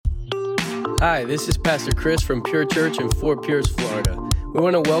Hi, this is Pastor Chris from Pure Church in Fort Pierce, Florida. We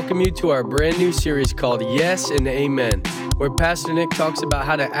want to welcome you to our brand new series called Yes and Amen, where Pastor Nick talks about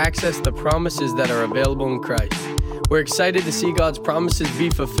how to access the promises that are available in Christ. We're excited to see God's promises be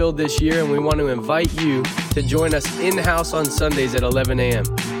fulfilled this year, and we want to invite you to join us in-house on Sundays at 11 a.m.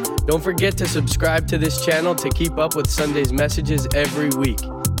 Don't forget to subscribe to this channel to keep up with Sunday's messages every week.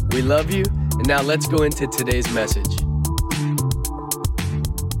 We love you, and now let's go into today's message.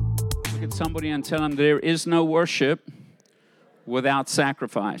 Look at somebody and tell them there is no worship without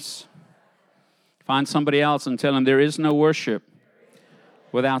sacrifice. Find somebody else and tell them there is no worship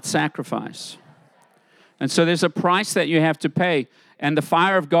without sacrifice. And so there's a price that you have to pay, and the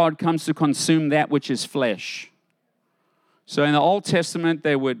fire of God comes to consume that which is flesh. So in the Old Testament,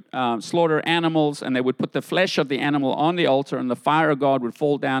 they would slaughter animals, and they would put the flesh of the animal on the altar, and the fire of God would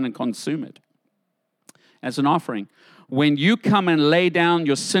fall down and consume it as an offering. When you come and lay down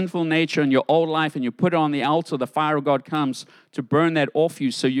your sinful nature and your old life and you put it on the altar, the fire of God comes to burn that off you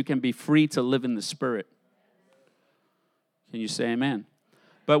so you can be free to live in the Spirit. Can you say amen?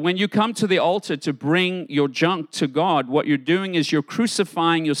 But when you come to the altar to bring your junk to God, what you're doing is you're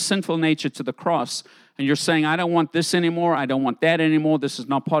crucifying your sinful nature to the cross. And you're saying, I don't want this anymore. I don't want that anymore. This is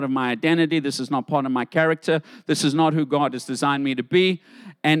not part of my identity. This is not part of my character. This is not who God has designed me to be.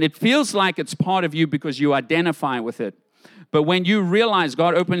 And it feels like it's part of you because you identify with it. But when you realize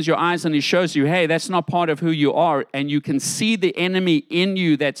God opens your eyes and He shows you, hey, that's not part of who you are, and you can see the enemy in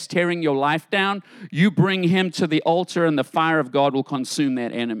you that's tearing your life down, you bring him to the altar and the fire of God will consume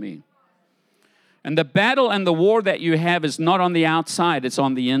that enemy. And the battle and the war that you have is not on the outside, it's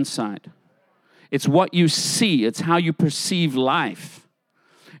on the inside. It's what you see. It's how you perceive life.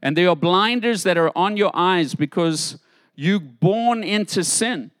 And there are blinders that are on your eyes because you're born into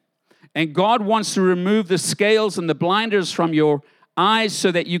sin. And God wants to remove the scales and the blinders from your eyes so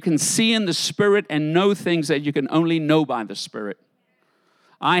that you can see in the Spirit and know things that you can only know by the Spirit.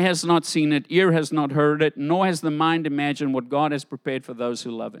 Eye has not seen it, ear has not heard it, nor has the mind imagined what God has prepared for those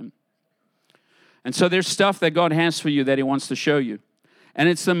who love Him. And so there's stuff that God has for you that He wants to show you. And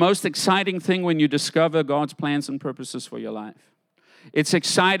it's the most exciting thing when you discover God's plans and purposes for your life. It's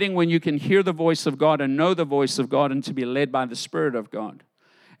exciting when you can hear the voice of God and know the voice of God and to be led by the Spirit of God.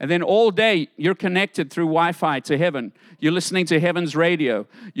 And then all day, you're connected through Wi-Fi to heaven. You're listening to heaven's radio.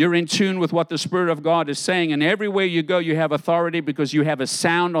 You're in tune with what the Spirit of God is saying. And everywhere you go, you have authority because you have a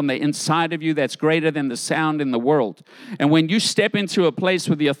sound on the inside of you that's greater than the sound in the world. And when you step into a place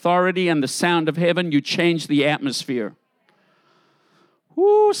with the authority and the sound of heaven, you change the atmosphere.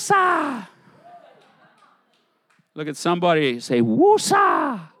 Woo-sa! Look at somebody, say,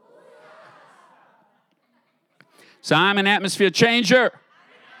 woo-sa! So I'm an atmosphere changer.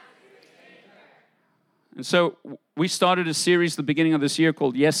 And so we started a series at the beginning of this year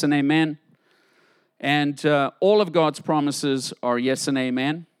called Yes and Amen. And all of God's promises are yes and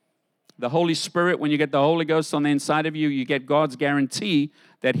amen. The Holy Spirit, when you get the Holy Ghost on the inside of you, you get God's guarantee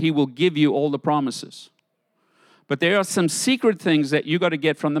that He will give you all the promises. But there are some secret things that you got to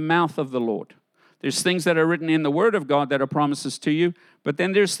get from the mouth of the Lord. There's things that are written in the Word of God that are promises to you, but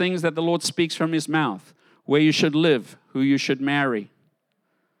then there's things that the Lord speaks from His mouth, where you should live, who you should marry,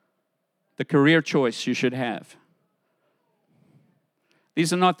 the career choice you should have.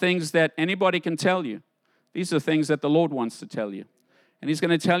 These are not things that anybody can tell you. These are things that the Lord wants to tell you. And He's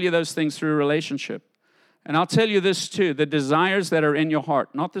going to tell you those things through a relationship. And I'll tell you this too, the desires that are in your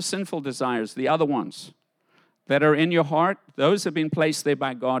heart, not the sinful desires, the other ones that are in your heart, those have been placed there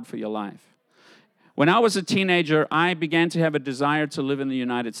by God for your life. When I was a teenager, I began to have a desire to live in the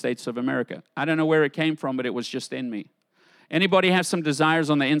United States of America. I don't know where it came from, but it was just in me. Anybody have some desires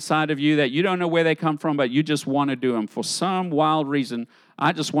on the inside of you that you don't know where they come from, but you just want to do them? For some wild reason,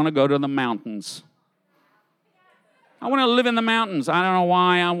 I just want to go to the mountains. I want to live in the mountains. I don't know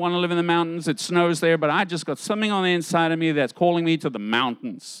why I want to live in the mountains. It snows there, but I just got something on the inside of me that's calling me to the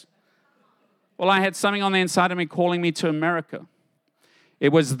mountains. Well, I had something on the inside of me calling me to America.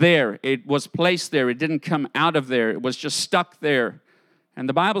 It was there. It was placed there. It didn't come out of there. It was just stuck there. And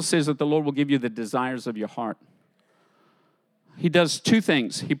the Bible says that the Lord will give you the desires of your heart. He does two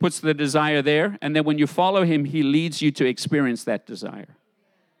things. He puts the desire there, and then when you follow Him, He leads you to experience that desire.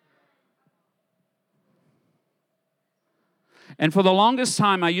 And for the longest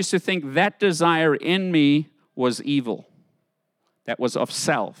time, I used to think that desire in me was evil. That was of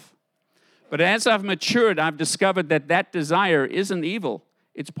self. But as I've matured, I've discovered that that desire isn't evil.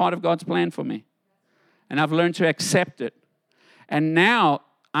 It's part of God's plan for me. And I've learned to accept it. And now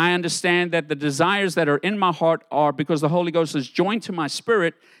I understand that the desires that are in my heart are because the Holy Ghost is joined to my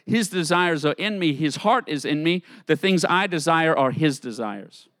spirit. His desires are in me. His heart is in me. The things I desire are His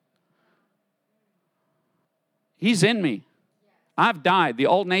desires. He's in me. I've died. The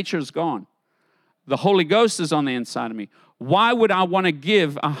old nature is gone. The Holy Ghost is on the inside of me. Why would I want to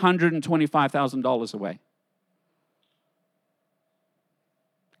give $125,000 away?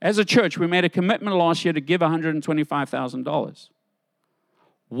 As a church, we made a commitment last year to give $125,000.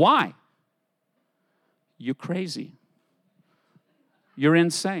 Why? You're crazy. You're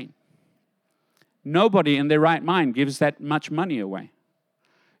insane. Nobody in their right mind gives that much money away.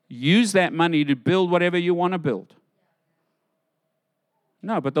 Use that money to build whatever you want to build.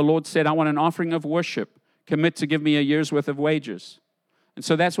 No, but the Lord said, I want an offering of worship. Commit to give me a year's worth of wages. And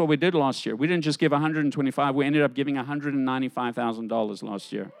so that's what we did last year. We didn't just give $125,000. We ended up giving $195,000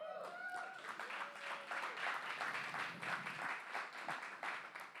 last year.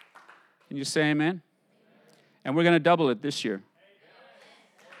 Can you say amen? And we're going to double it this year.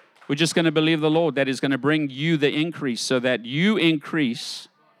 We're just going to believe the Lord that is going to bring you the increase so that you increase.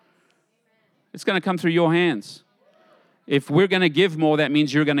 It's going to come through your hands. If we're going to give more, that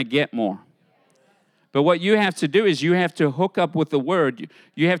means you're going to get more. But what you have to do is you have to hook up with the Word.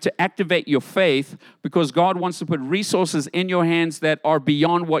 You have to activate your faith because God wants to put resources in your hands that are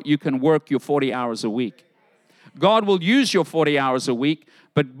beyond what you can work your 40 hours a week. God will use your 40 hours a week,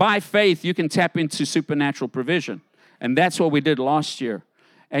 but by faith, you can tap into supernatural provision. And that's what we did last year.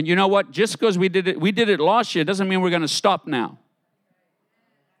 And you know what? Just because we did it last year doesn't mean we're going to stop now.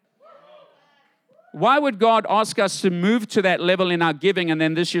 Why would God ask us to move to that level in our giving and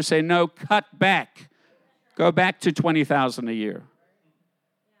then this year say, no, cut back. Go back to $20,000 a year.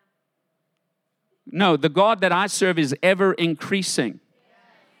 No, the God that I serve is ever increasing.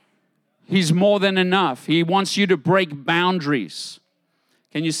 He's more than enough. He wants you to break boundaries.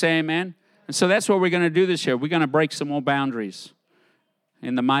 Can you say amen? And so that's what we're going to do this year. We're going to break some more boundaries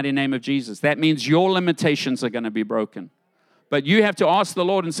in the mighty name of Jesus. That means your limitations are going to be broken. But you have to ask the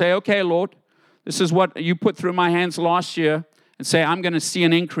Lord and say, okay, Lord, this is what you put through my hands last year, and say, I'm going to see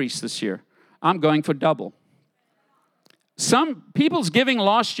an increase this year. I'm going for double. Some people's giving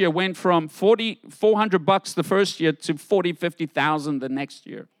last year went from $400 the first year to $50,000 the next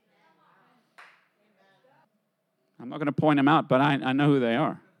year. I'm not going to point them out, but I know who they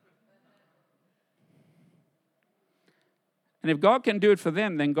are. And if God can do it for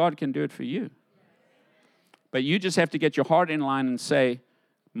them, then God can do it for you. But you just have to get your heart in line and say,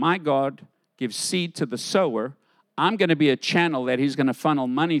 my God gives seed to the sower. I'm going to be a channel that He's going to funnel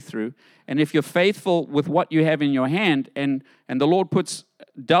money through. And if you're faithful with what you have in your hand, and the Lord puts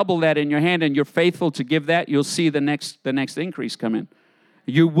double that in your hand, and you're faithful to give that, you'll see the next increase come in.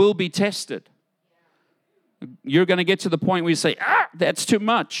 You will be tested. You're going to get to the point where you say, that's too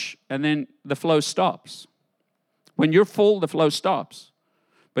much. And then the flow stops. When you're full, the flow stops.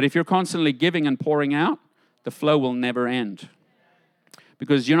 But if you're constantly giving and pouring out, the flow will never end.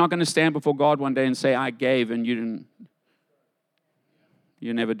 Because you're not going to stand before God one day and say, I gave, and you didn't.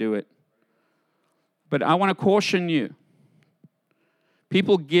 You never do it. But I want to caution you.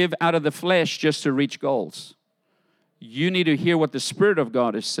 People give out of the flesh just to reach goals. You need to hear what the Spirit of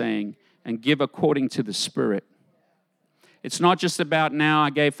God is saying and give according to the Spirit. It's not just about now I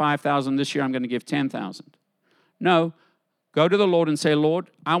gave $5,000 this year, I'm going to give $10,000. No, go to the Lord and say, Lord,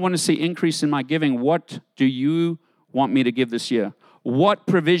 I want to see increase in my giving. What do you want me to give this year? What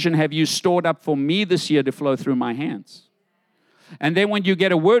provision have you stored up for me this year to flow through my hands? And then when you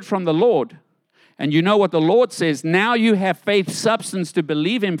get a word from the Lord, and you know what the Lord says, now you have faith substance to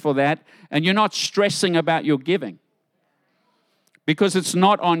believe Him for that, and you're not stressing about your giving. Because it's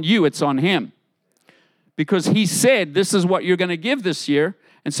not on you, it's on Him. Because He said, this is what you're going to give this year.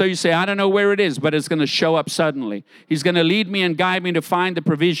 And so you say, I don't know where it is, but it's going to show up suddenly. He's going to lead me and guide me to find the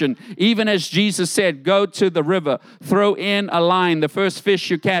provision. Even as Jesus said, go to the river, throw in a line. The first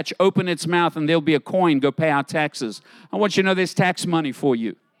fish you catch, open its mouth, and there'll be a coin. Go pay our taxes. I want you to know there's tax money for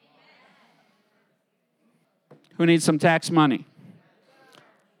you. Who needs some tax money?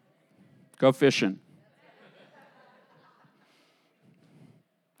 Go fishing.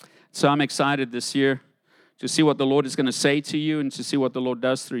 So I'm excited this year to see what the Lord is going to say to you and to see what the Lord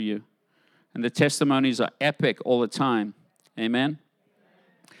does through you. And the testimonies are epic all the time. Amen?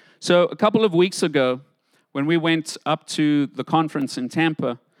 So a couple of weeks ago, when we went up to the conference in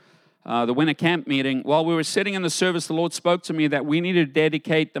Tampa, the winter camp meeting, while we were sitting in the service, the Lord spoke to me that we needed to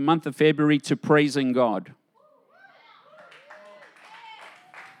dedicate the month of February to praising God.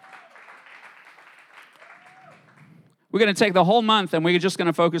 We're going to take the whole month and we're just going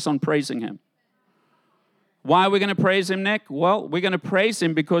to focus on praising Him. Why are we going to praise Him, Nick? Well, we're going to praise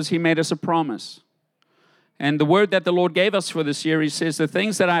Him because He made us a promise. And the word that the Lord gave us for this year, He says, the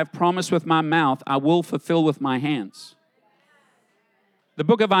things that I have promised with my mouth, I will fulfill with my hands. The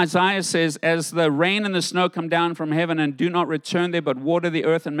book of Isaiah says, as the rain and the snow come down from heaven and do not return there, but water the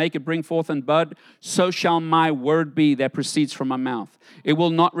earth and make it bring forth and bud, so shall my word be that proceeds from my mouth. It will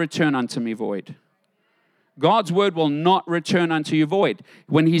not return unto me void. God's word will not return unto you void.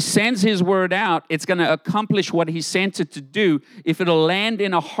 When he sends his word out, it's going to accomplish what he sent it to do if it'll land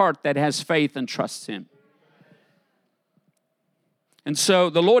in a heart that has faith and trusts him. And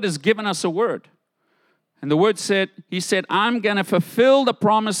so the Lord has given us a word. And the word said, he said, I'm going to fulfill the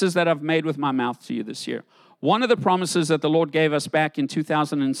promises that I've made with my mouth to you this year. One of the promises that the Lord gave us back in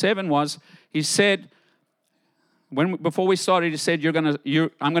 2007 was, he said, before we started, he said,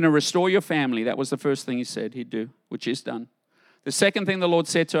 I'm going to restore your family. That was the first thing he said he'd do, which he's done. The second thing the Lord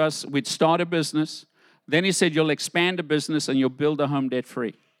said to us, we'd start a business. Then he said, you'll expand a business and you'll build a home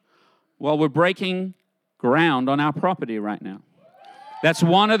debt-free. Well, we're breaking ground on our property right now. That's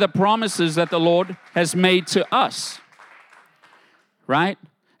one of the promises that the Lord has made to us, right?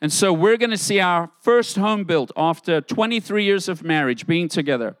 And so we're going to see our first home built after 23 years of marriage, being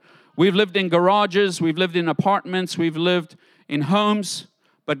together. We've lived in garages, we've lived in apartments, we've lived in homes,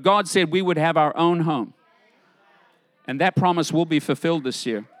 but God said we would have our own home. And that promise will be fulfilled this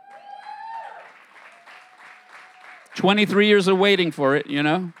year. 23 years of waiting for it,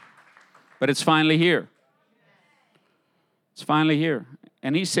 but it's finally here. It's finally here.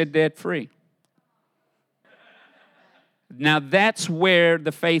 And he said debt-free. Now that's where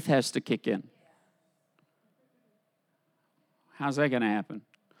the faith has to kick in. How's that going to happen?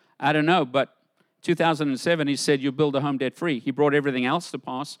 I don't know, but 2007 he said you build a home debt-free. He brought everything else to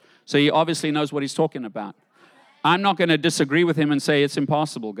pass, so he obviously knows what he's talking about. I'm not going to disagree with him and say it's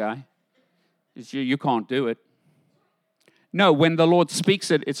impossible, guy. You can't do it. No, when the Lord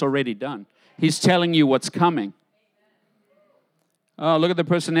speaks it, it's already done. He's telling you what's coming. Oh, look at the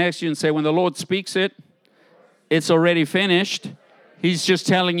person next to you and say, when the Lord speaks it, it's already finished. He's just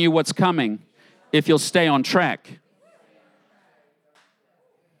telling you what's coming if you'll stay on track.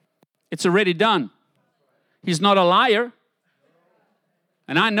 It's already done. He's not a liar.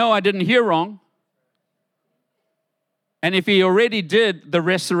 And I know I didn't hear wrong. And if he already did the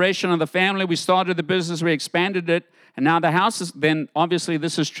restoration of the family, we started the business, we expanded it, and now the house is, then obviously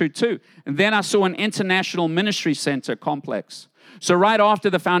this is true too. And then I saw an international ministry center complex. So right after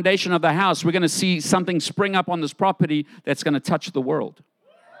the foundation of the house, we're going to see something spring up on this property that's going to touch the world.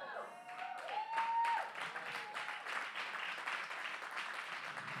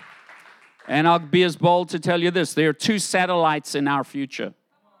 And I'll be as bold to tell you this. There are 2 satellites in our future.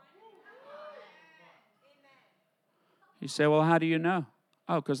 You say, well, how do you know?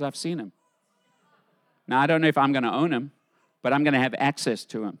 Oh, because I've seen him. Now, I don't know if I'm going to own him, but I'm going to have access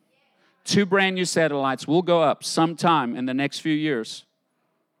to him. 2 brand new satellites will go up sometime in the next few years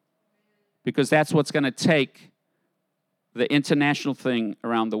because that's what's going to take the international thing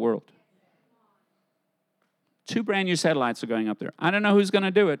around the world. 2 brand new satellites are going up there. I don't know who's going to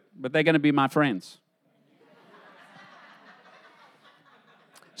do it, but they're going to be my friends.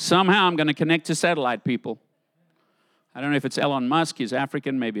 Somehow I'm going to connect to satellite people. I don't know if it's Elon Musk, he's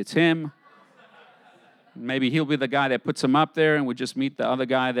African, maybe it's him. Maybe he'll be the guy that puts them up there and we just meet the other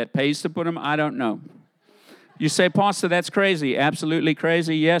guy that pays to put them. I don't know. You say, Pastor, that's crazy. Absolutely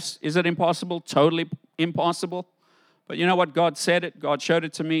crazy. Yes. Is it impossible? Totally impossible. But you know what? God said it. God showed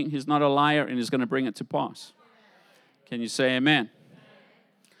it to me. He's not a liar and he's going to bring it to pass. Can you say amen?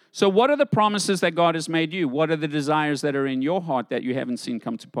 So what are the promises that God has made you? What are the desires that are in your heart that you haven't seen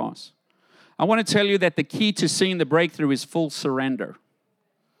come to pass? I want to tell you that the key to seeing the breakthrough is full surrender.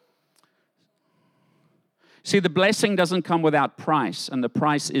 See, the blessing doesn't come without price, and the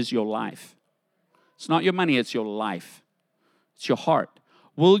price is your life. It's not your money, it's your life. It's your heart.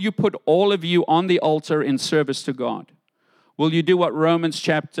 Will you put all of you on the altar in service to God? Will you do what Romans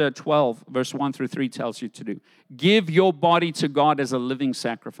chapter 12, verse 1 through 3 tells you to do? Give your body to God as a living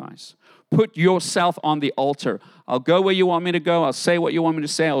sacrifice. Put yourself on the altar. I'll go where you want me to go. I'll say what you want me to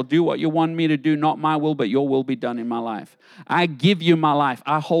say. I'll do what you want me to do. Not my will, but your will be done in my life. I give you my life.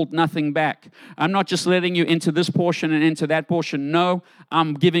 I hold nothing back. I'm not just letting you into this portion and into that portion. No,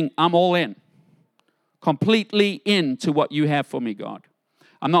 I'm all in. Completely into what you have for me, God.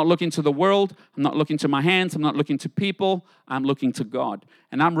 I'm not looking to the world. I'm not looking to my hands. I'm not looking to people. I'm looking to God.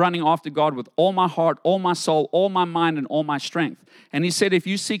 And I'm running after God with all my heart, all my soul, all my mind, and all my strength. And he said, if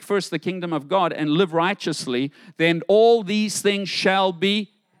you seek first the kingdom of God and live righteously, then all these things shall be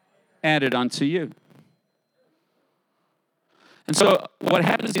added unto you. And so what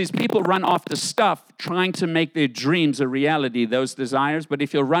happens is people run after stuff trying to make their dreams a reality, those desires. But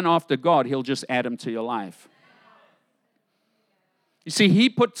if you'll run after God, he'll just add them to your life. You see, he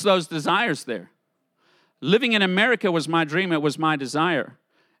puts those desires there. Living in America was my dream. It was my desire.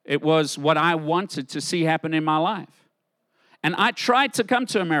 It was what I wanted to see happen in my life. And I tried to come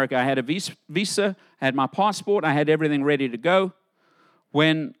to America. I had a visa, I had my passport, I had everything ready to go.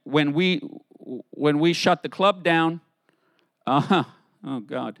 When we shut the club down, oh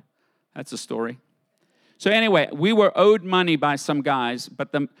God, that's a story. So anyway, we were owed money by some guys,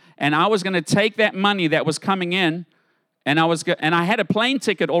 and I was going to take that money that was coming in, and I had a plane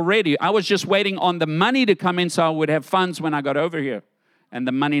ticket already. I was just waiting on the money to come in so I would have funds when I got over here, and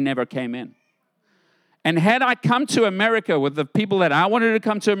the money never came in. And had I come to America with the people that I wanted to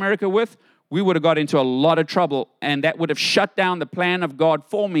come to America with, we would have got into a lot of trouble, and that would have shut down the plan of God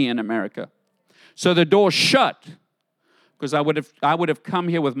for me in America. So the door shut, because I would have come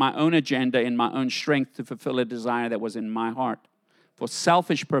here with my own agenda and my own strength to fulfill a desire that was in my heart for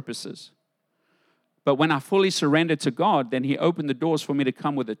selfish purposes. But when I fully surrendered to God, then He opened the doors for me to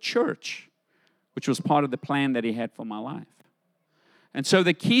come with a church, which was part of the plan that He had for my life. And so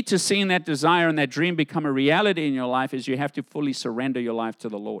the key to seeing that desire and that dream become a reality in your life is you have to fully surrender your life to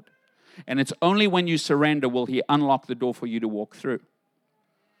the Lord. And it's only when you surrender will He unlock the door for you to walk through.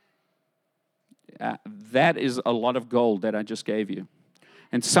 That is a lot of gold that I just gave you.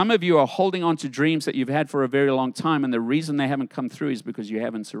 And some of you are holding on to dreams that you've had for a very long time, and the reason they haven't come through is because you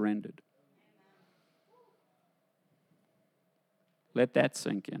haven't surrendered. Let that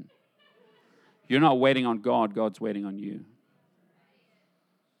sink in. You're not waiting on God, God's waiting on you.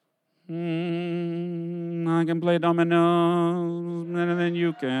 I can play dominoes better than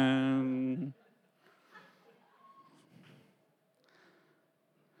you can.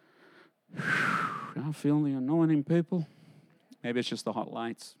 I feel the anointing, people. Maybe it's just the hot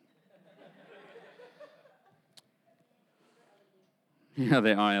lights. Yeah,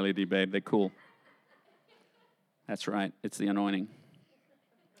 they are LED, babe. They're cool. That's right. It's the anointing.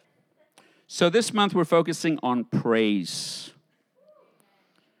 So this month we're focusing on praise.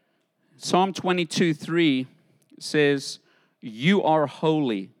 Psalm 22:3 says, "You are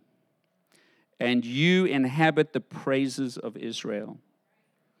holy, and you inhabit the praises of Israel."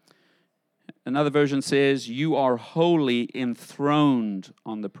 Another version says, "You are holy, enthroned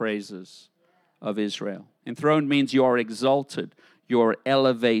on the praises of Israel." Enthroned means you are exalted, you are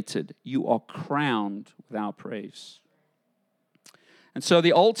elevated, you are crowned with our praise. And so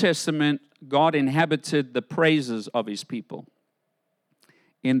the Old Testament, God inhabited the praises of His people.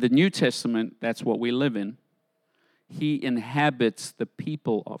 In the New Testament, that's what we live in. He inhabits the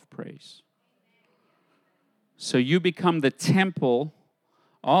people of praise. So you become the temple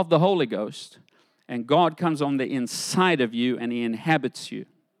of the Holy Ghost, and God comes on the inside of you and He inhabits you.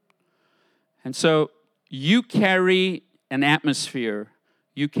 And so you carry an atmosphere,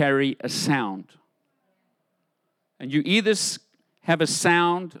 you carry a sound. And you either have a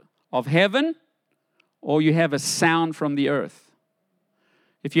sound of heaven or you have a sound from the earth.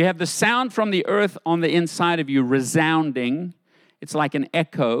 If you have the sound from the earth on the inside of you resounding, it's like an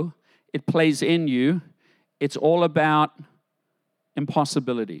echo, it plays in you, it's all about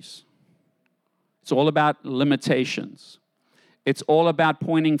impossibilities. It's all about limitations. It's all about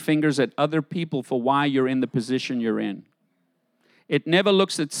pointing fingers at other people for why you're in the position you're in. It never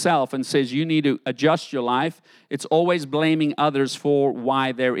looks at itself and says you need to adjust your life. It's always blaming others for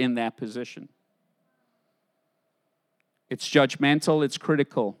why they're in that position. It's judgmental, it's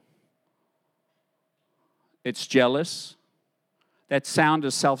critical. It's jealous. That sound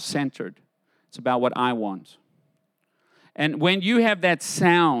is self-centered. It's about what I want. And when you have that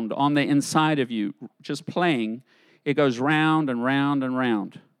sound on the inside of you just playing, it goes round and round and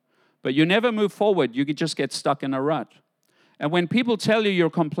round. But you never move forward. You just get stuck in a rut. And when people tell you you're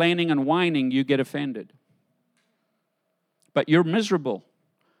complaining and whining, you get offended. But you're miserable,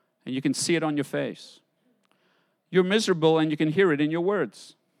 and you can see it on your face. You're miserable, and you can hear it in your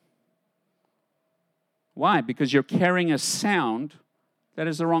words. Why? Because you're carrying a sound that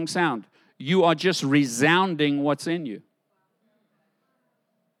is the wrong sound. You are just resounding what's in you.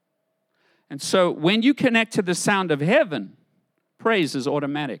 And so when you connect to the sound of heaven, praise is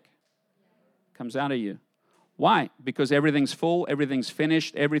automatic. Comes out of you. Why? Because everything's full, everything's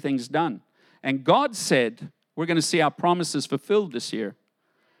finished, everything's done. And God said, we're going to see our promises fulfilled this year.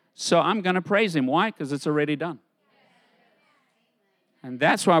 So I'm going to praise Him. Why? Because it's already done. And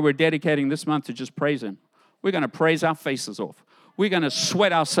that's why we're dedicating this month to just praise Him. We're going to praise our faces off. We're going to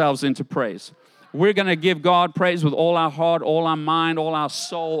sweat ourselves into praise. We're going to give God praise with all our heart, all our mind, all our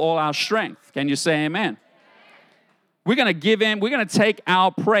soul, all our strength. Can you say amen? We're going to give Him, we're going to take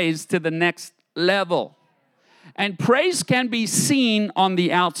our praise to the next level. And praise can be seen on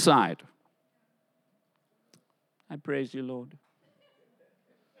the outside. I praise you, Lord.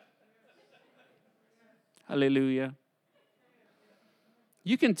 Hallelujah.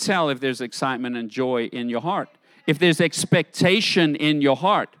 You can tell if there's excitement and joy in your heart, if there's expectation in your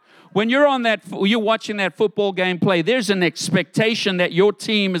heart. When you're watching that football game play, there's an expectation that your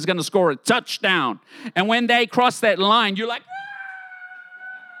team is going to score a touchdown. And when they cross that line, you're like,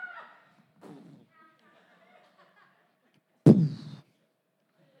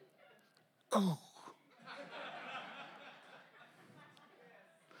 oh.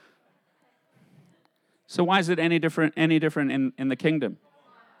 So why is it any different in the kingdom?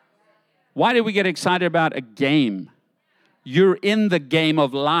 Why do we get excited about a game? You're in the game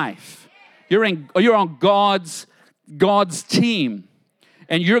of life. You're on God's team.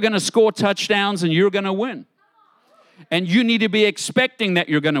 And you're going to score touchdowns and you're going to win. And you need to be expecting that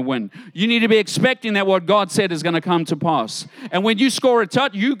you're going to win. You need to be expecting that what God said is going to come to pass. And when you score a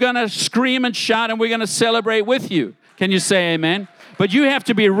touch, you're going to scream and shout and we're going to celebrate with you. Can you say amen? But you have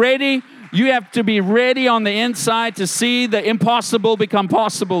to be ready. You have to be ready on the inside to see the impossible become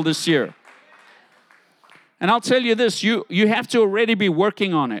possible this year. And I'll tell you this, you have to already be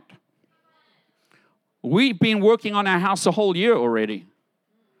working on it. We've been working on our house a whole year already.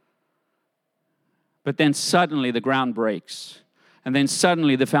 But then suddenly the ground breaks. And then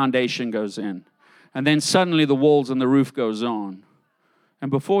suddenly the foundation goes in. And then suddenly the walls and the roof goes on.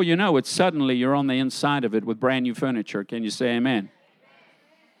 And before you know it, suddenly you're on the inside of it with brand new furniture. Can you say amen?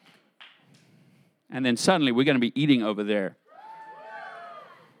 And then suddenly we're going to be eating over there.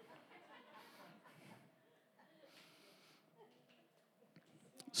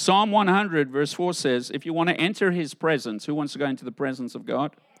 Psalm 100 verse 4 says, if you want to enter his presence, who wants to go into the presence of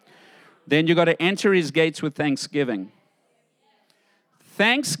God? Then you got to enter his gates with thanksgiving.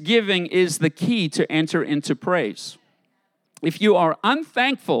 Thanksgiving is the key to enter into praise. If you are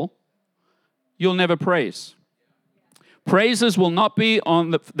unthankful, you'll never praise. Praises will not be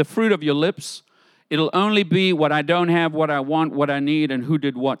on the fruit of your lips. It'll only be what I don't have, what I want, what I need, and who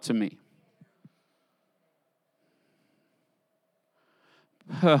did what to me.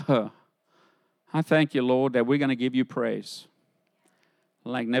 I thank you, Lord, that we're going to give you praise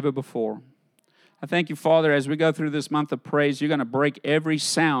like never before. I thank you, Father, as we go through this month of praise, you're going to break every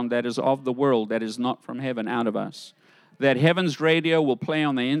sound that is of the world that is not from heaven out of us. That heaven's radio will play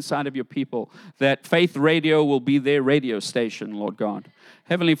on the inside of your people. That faith radio will be their radio station, Lord God.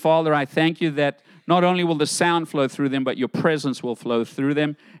 Heavenly Father, I thank you that not only will the sound flow through them, but your presence will flow through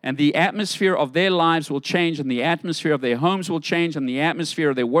them. And the atmosphere of their lives will change, and the atmosphere of their homes will change, and the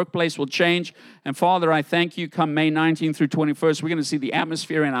atmosphere of their workplace will change. And Father, I thank you, come May 19th through 21st, we're going to see the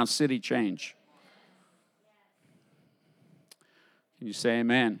atmosphere in our city change. Can you say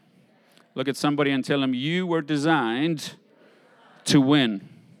amen? Look at somebody and tell them, you were designed to win.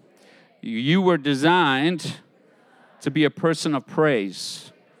 You were designed to be a person of praise.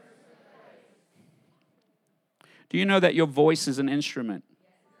 Do you know that your voice is an instrument?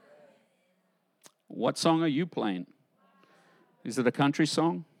 What song are you playing? Is it a country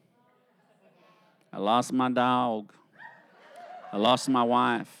song? I lost my dog. I lost my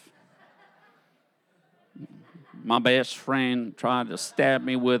wife. My best friend tried to stab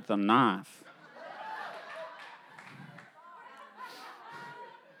me with a knife.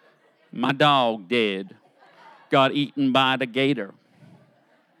 My dog dead. Got eaten by the gator.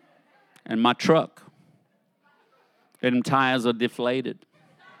 And my truck. And tires are deflated.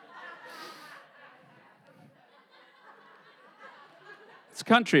 It's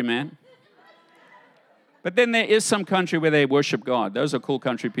country, man. But then there is some country where they worship God. Those are cool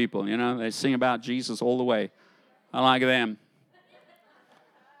country people, you know. They sing about Jesus all the way. I like them.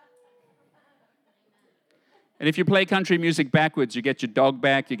 And if you play country music backwards, you get your dog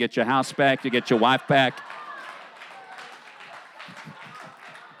back, you get your house back, you get your wife back.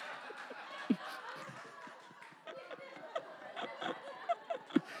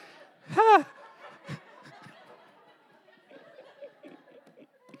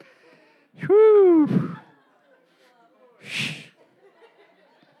 Whew.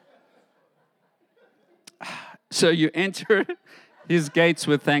 So you enter his gates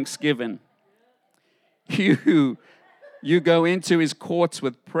with thanksgiving. You go into his courts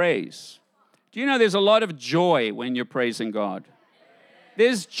with praise. Do you know there's a lot of joy when you're praising God?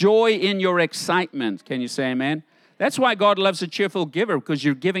 There's joy in your excitement. Can you say amen? That's why God loves a cheerful giver, because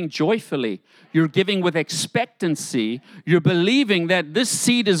you're giving joyfully. You're giving with expectancy. You're believing that this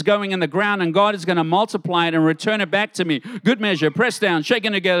seed is going in the ground and God is going to multiply it and return it back to me. Good measure, pressed down,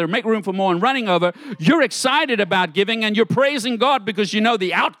 shaken together, make room for more and running over. You're excited about giving and you're praising God because you know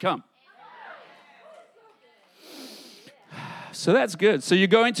the outcome. So that's good. So you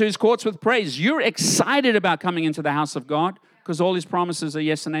go into his courts with praise. You're excited about coming into the house of God because all his promises are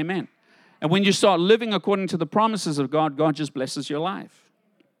yes and amen. And when you start living according to the promises of God, God just blesses your life.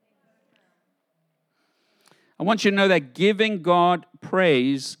 I want you to know that giving God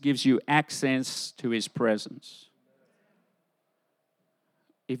praise gives you access to His presence.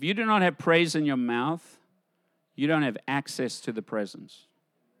 If you do not have praise in your mouth, you don't have access to the presence.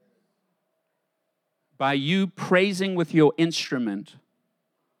 By you praising with your instrument,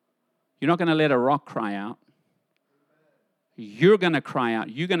 you're not going to let a rock cry out. You're going to cry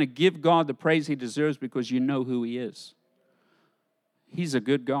out. You're going to give God the praise He deserves because you know who He is. He's a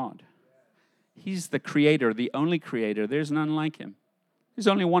good God. He's the creator, the only creator. There's none like Him. There's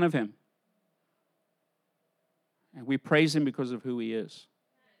only one of Him. And we praise Him because of who He is.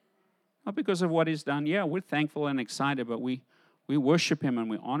 Not because of what He's done. Yeah, we're thankful and excited, but we worship Him and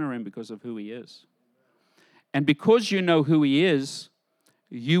we honor Him because of who He is. And because you know who He is,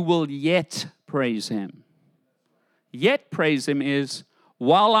 you will yet praise Him. Yet praise Him is,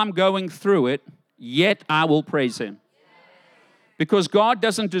 while I'm going through it, yet I will praise Him. Because God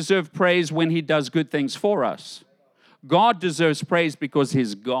doesn't deserve praise when He does good things for us. God deserves praise because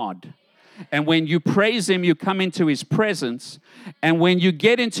He's God. And when you praise Him, you come into His presence. And when you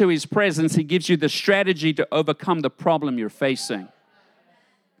get into His presence, He gives you the strategy to overcome the problem you're facing.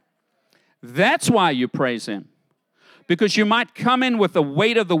 That's why you praise Him. Because you might come in with the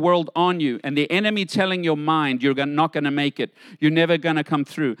weight of the world on you and the enemy telling your mind you're not going to make it. You're never going to come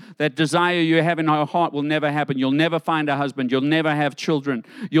through. That desire you have in your heart will never happen. You'll never find a husband. You'll never have children.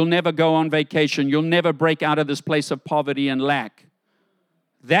 You'll never go on vacation. You'll never break out of this place of poverty and lack.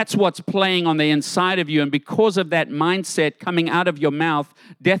 That's what's playing on the inside of you. And because of that mindset coming out of your mouth,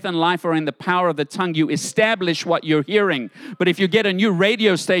 death and life are in the power of the tongue. You establish what you're hearing. But if you get a new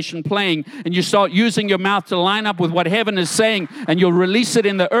radio station playing and you start using your mouth to line up with what heaven is saying and you'll release it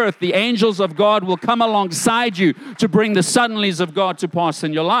in the earth, the angels of God will come alongside you to bring the suddenlies of God to pass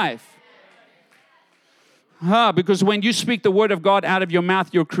in your life. Because when you speak the word of God out of your mouth,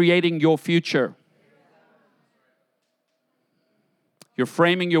 you're creating your future. You're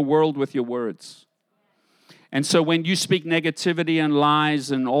framing your world with your words. And so when you speak negativity and lies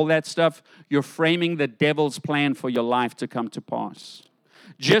and all that stuff, you're framing the devil's plan for your life to come to pass.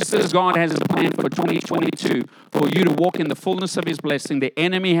 Just as God has a plan for 2022 for you to walk in the fullness of His blessing, the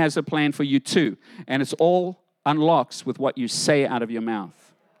enemy has a plan for you too. And it's all unlocks with what you say out of your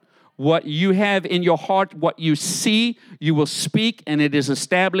mouth. What you have in your heart, what you see, you will speak, and it is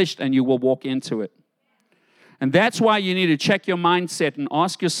established, and you will walk into it. And that's why you need to check your mindset and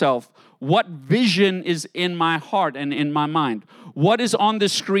ask yourself, what vision is in my heart and in my mind? What is on the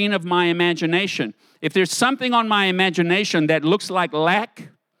screen of my imagination? If there's something on my imagination that looks like lack,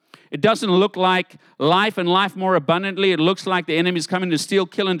 it doesn't look like life and life more abundantly. It looks like the enemy's coming to steal,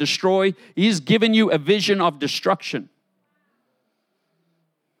 kill, and destroy. He's given you a vision of destruction.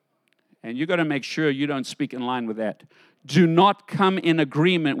 And you got to make sure you don't speak in line with that. Do not come in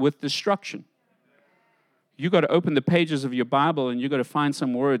agreement with destruction. You got to open the pages of your Bible and you got to find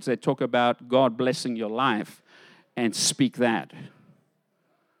some words that talk about God blessing your life and speak that.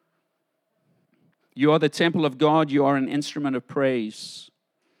 You are the temple of God. You are an instrument of praise.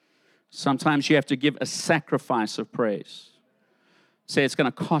 Sometimes you have to give a sacrifice of praise. Say, it's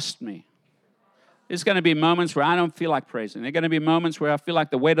going to cost me. There's going to be moments where I don't feel like praising. There are going to be moments where I feel like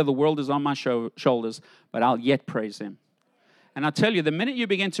the weight of the world is on my shoulders, but I'll yet praise Him. And I'll tell you, the minute you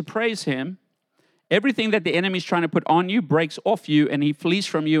begin to praise Him, everything that the enemy's trying to put on you breaks off you, and he flees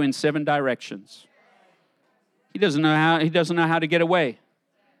from you in 7 directions. He doesn't know how to get away.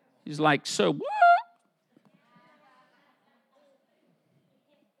 He's like, so what?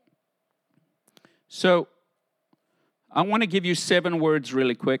 So I want to give you 7 words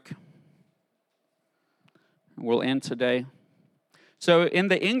really quick. We'll end today. So in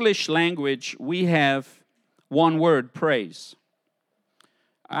the English language, we have one word, praise.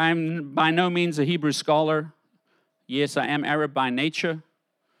 I'm by no means a Hebrew scholar. Yes, I am Arab by nature.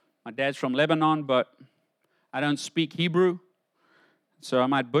 My dad's from Lebanon, but I don't speak Hebrew. So I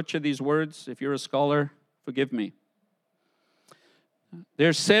might butcher these words. If you're a scholar, forgive me.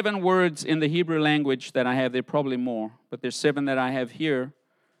 There's 7 words in the Hebrew language that I have. There are probably more, but there's 7 that I have here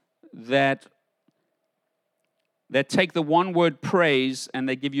that take the one word praise and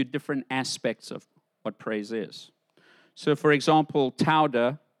they give you different aspects of what praise is. So, for example,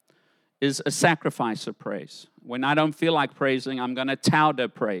 tauda is a sacrifice of praise. When I don't feel like praising, I'm going to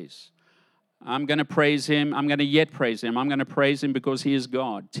tauda praise. I'm going to praise Him. I'm going to yet praise Him. I'm going to praise Him because He is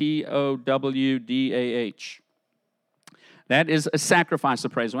God. Towdah. That is a sacrifice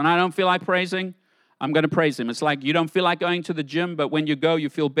of praise. When I don't feel like praising, I'm going to praise Him. It's like you don't feel like going to the gym, but when you go, you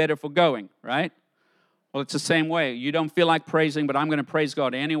feel better for going, right? Well, it's the same way. You don't feel like praising, but I'm going to praise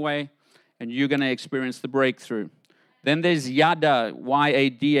God anyway. and you're going to experience the breakthrough. Then there's yada,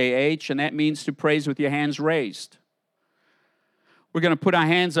 Y-A-D-A-H, and that means to praise with your hands raised. We're going to put our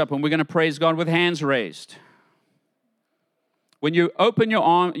hands up and we're going to praise God with hands raised. When you open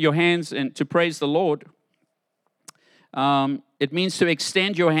your hands and to praise the Lord, it means to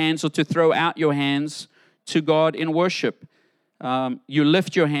extend your hands or to throw out your hands to God in worship. You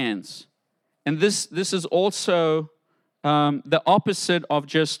lift your hands. And this is also the opposite of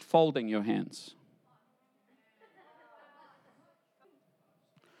just folding your hands.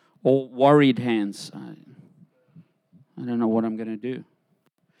 Or worried hands. I don't know what I'm going to do.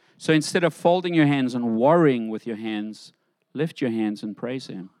 So instead of folding your hands and worrying with your hands, lift your hands and praise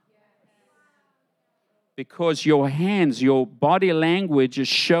Him. Because your hands, your body language is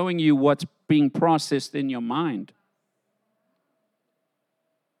showing you what's being processed in your mind.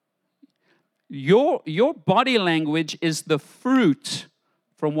 Your body language is the fruit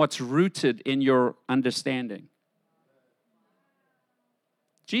from what's rooted in your understanding.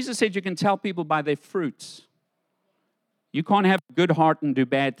 Jesus said you can tell people by their fruits. You can't have a good heart and do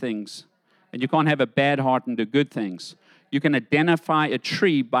bad things. And you can't have a bad heart and do good things. You can identify a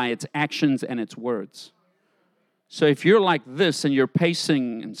tree by its actions and its words. So if you're like this and you're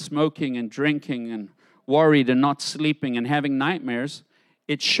pacing and smoking and drinking and worried and not sleeping and having nightmares,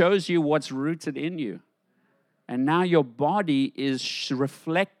 it shows you what's rooted in you. And now your body is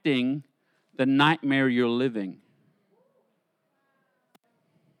reflecting the nightmare you're living.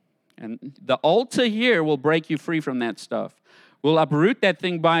 And the altar here will break you free from that stuff. We'll uproot that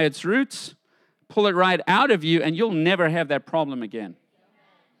thing by its roots, pull it right out of you, and you'll never have that problem again.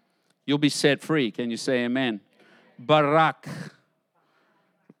 You'll be set free. Can you say amen? Barak.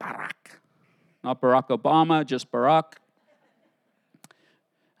 Not Barack Obama, just Barak.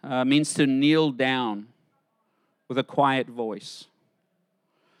 Means to kneel down with a quiet voice.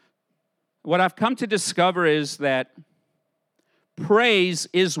 What I've come to discover is that praise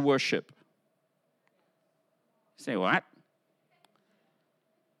is worship. Say what?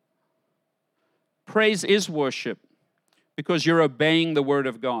 Praise is worship because you're obeying the Word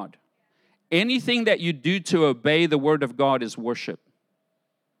of God. Anything that you do to obey the Word of God is worship.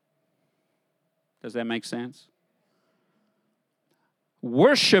 Does that make sense?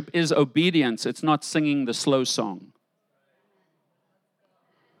 Worship is obedience. It's not singing the slow song.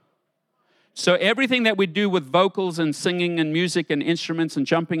 So everything that we do with vocals and singing and music and instruments and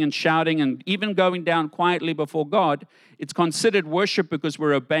jumping and shouting and even going down quietly before God, it's considered worship because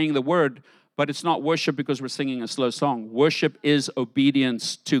we're obeying the Word, but it's not worship because we're singing a slow song. Worship is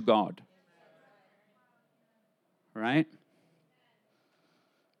obedience to God. Right?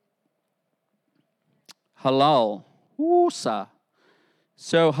 Halal. Woosa.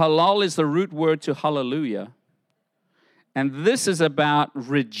 So halal is the root word to hallelujah. And this is about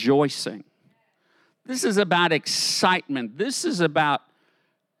rejoicing. This is about excitement. This is the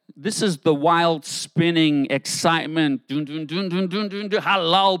wild spinning excitement. Dun, dun, dun, dun, dun, dun, dun.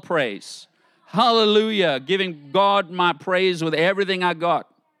 Halal praise. Hallelujah. Giving God my praise with everything I got.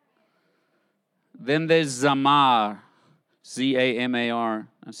 Then there's Zamar. Z-A-M-A-R.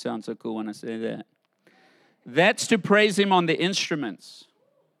 That sounds so cool when I say that. That's to praise Him on the instruments.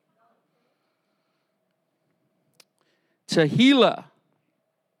 Tehillah.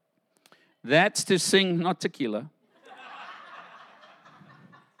 That's to sing, not tequila.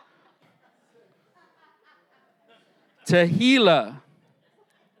 Tehillah.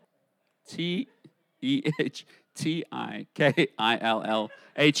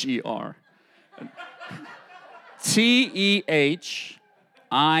 T-E-H-T-I-K-I-L-L-H-E-R. T-E-H-I-L-A-H.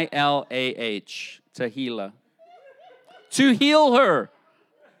 Tehillah. To heal her.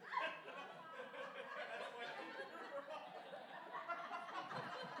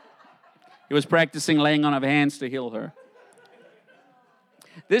 He was practicing laying on of hands to heal her.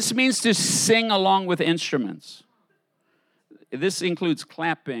 This means to sing along with instruments. This includes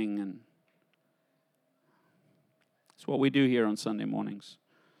clapping, and it's what we do here on Sunday mornings.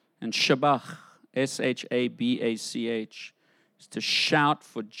 And shabach, S-H-A-B-A-C-H, is to shout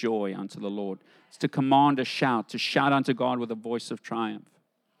for joy unto the Lord. It's to command a shout, to shout unto God with a voice of triumph.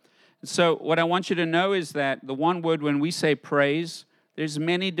 And so what I want you to know is that the one word when we say praise, there's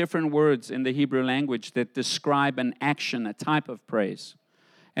many different words in the Hebrew language that describe an action, a type of praise.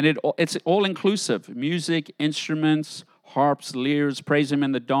 And it's all-inclusive. Music, instruments, harps, lyres, praise Him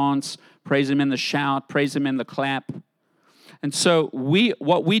in the dance, praise Him in the shout, praise Him in the clap. And so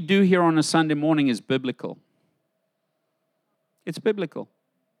what we do here on a Sunday morning is biblical. It's biblical.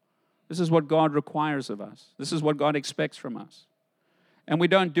 This is what God requires of us. This is what God expects from us. And we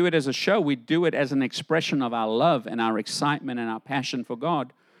don't do it as a show. We do it as an expression of our love and our excitement and our passion for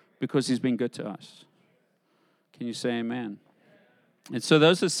God because he's been good to us. Can you say amen? And so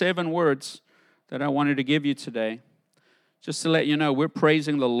those are 7 words that I wanted to give you today. Just to let you know, we're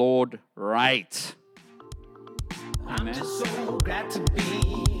praising the Lord right. Amen. I'm just so glad to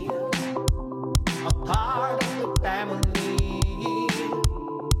be a part of the family.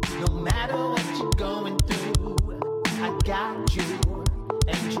 No matter what you're going through, I got you,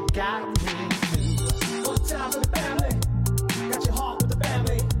 and you got me too. One time for the family, got your heart.